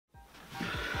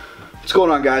What's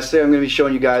going on, guys? Today I'm going to be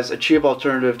showing you guys a cheap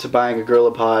alternative to buying a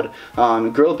GorillaPod.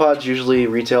 GorillaPods usually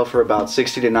retail for about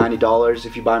 $60 to $90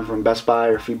 if you buy them from Best Buy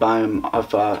or if you buy them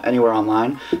off anywhere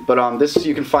online. But this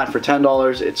you can find for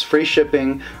 $10. It's free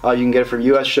shipping. You can get it from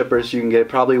US shippers. You can get it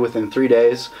probably within 3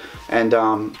 days, and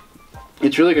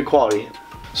it's really good quality.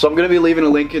 So I'm going to be leaving a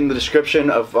link in the description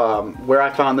of where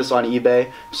I found this on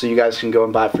eBay, so you guys can go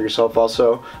and buy it for yourself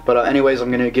also. But anyways,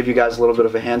 I'm going to give you guys a little bit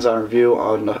of a hands-on review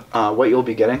on what you'll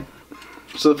be getting.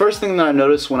 So the first thing that I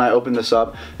noticed when I opened this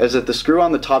up is that the screw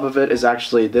on the top of it is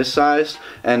actually this size,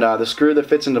 and the screw that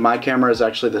fits into my camera is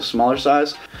actually the smaller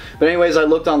size. But anyways, I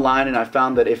looked online and I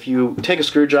found that if you take a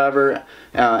screwdriver,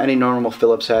 any normal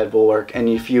Phillips head will work, and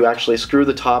if you actually screw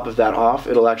the top of that off,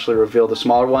 it'll actually reveal the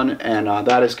smaller one, and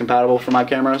that is compatible for my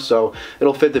camera, so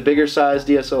it'll fit the bigger size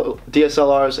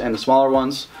DSLRs and the smaller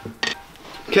ones.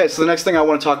 Okay, so the next thing I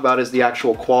want to talk about is the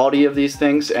actual quality of these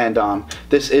things, and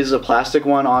this is a plastic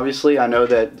one, obviously. I know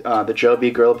that the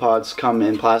Joby GorillaPods come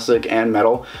in plastic and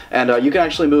metal, and you can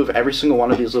actually move every single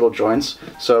one of these little joints,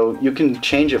 so you can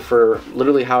change it for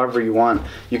literally however you want.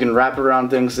 You can wrap it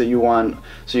around things that you want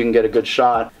so you can get a good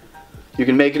shot. You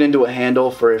can make it into a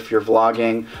handle for if you're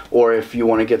vlogging or if you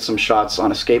want to get some shots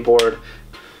on a skateboard.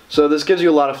 So this gives you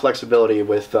a lot of flexibility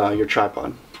with your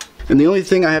tripod. And the only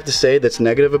thing I have to say that's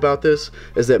negative about this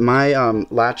is that my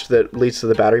latch that leads to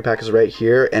the battery pack is right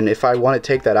here, and if I want to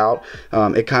take that out,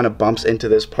 it kind of bumps into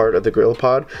this part of the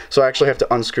GorillaPod, so I actually have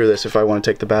to unscrew this if I want to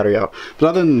take the battery out. But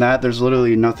other than that, there's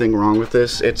literally nothing wrong with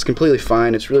this. It's completely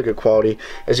fine. It's really good quality.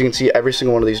 As you can see, every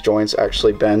single one of these joints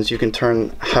actually bends. You can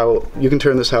turn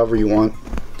this however you want.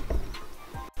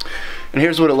 And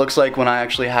here's what it looks like when I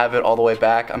actually have it all the way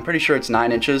back. I'm pretty sure it's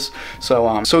 9 inches,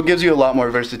 so it gives you a lot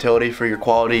more versatility for your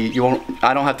quality.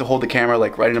 I don't have to hold the camera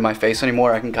like right into my face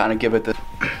anymore. I can kind of give it the...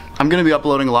 I'm going to be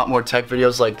uploading a lot more tech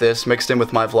videos like this mixed in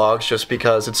with my vlogs, just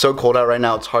because it's so cold out right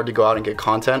now, it's hard to go out and get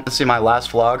content. To see my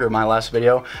last vlog or my last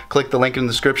video, click the link in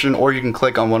the description, or you can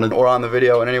click on on the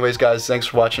video. And anyways, guys, thanks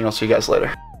for watching. I'll see you guys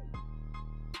later.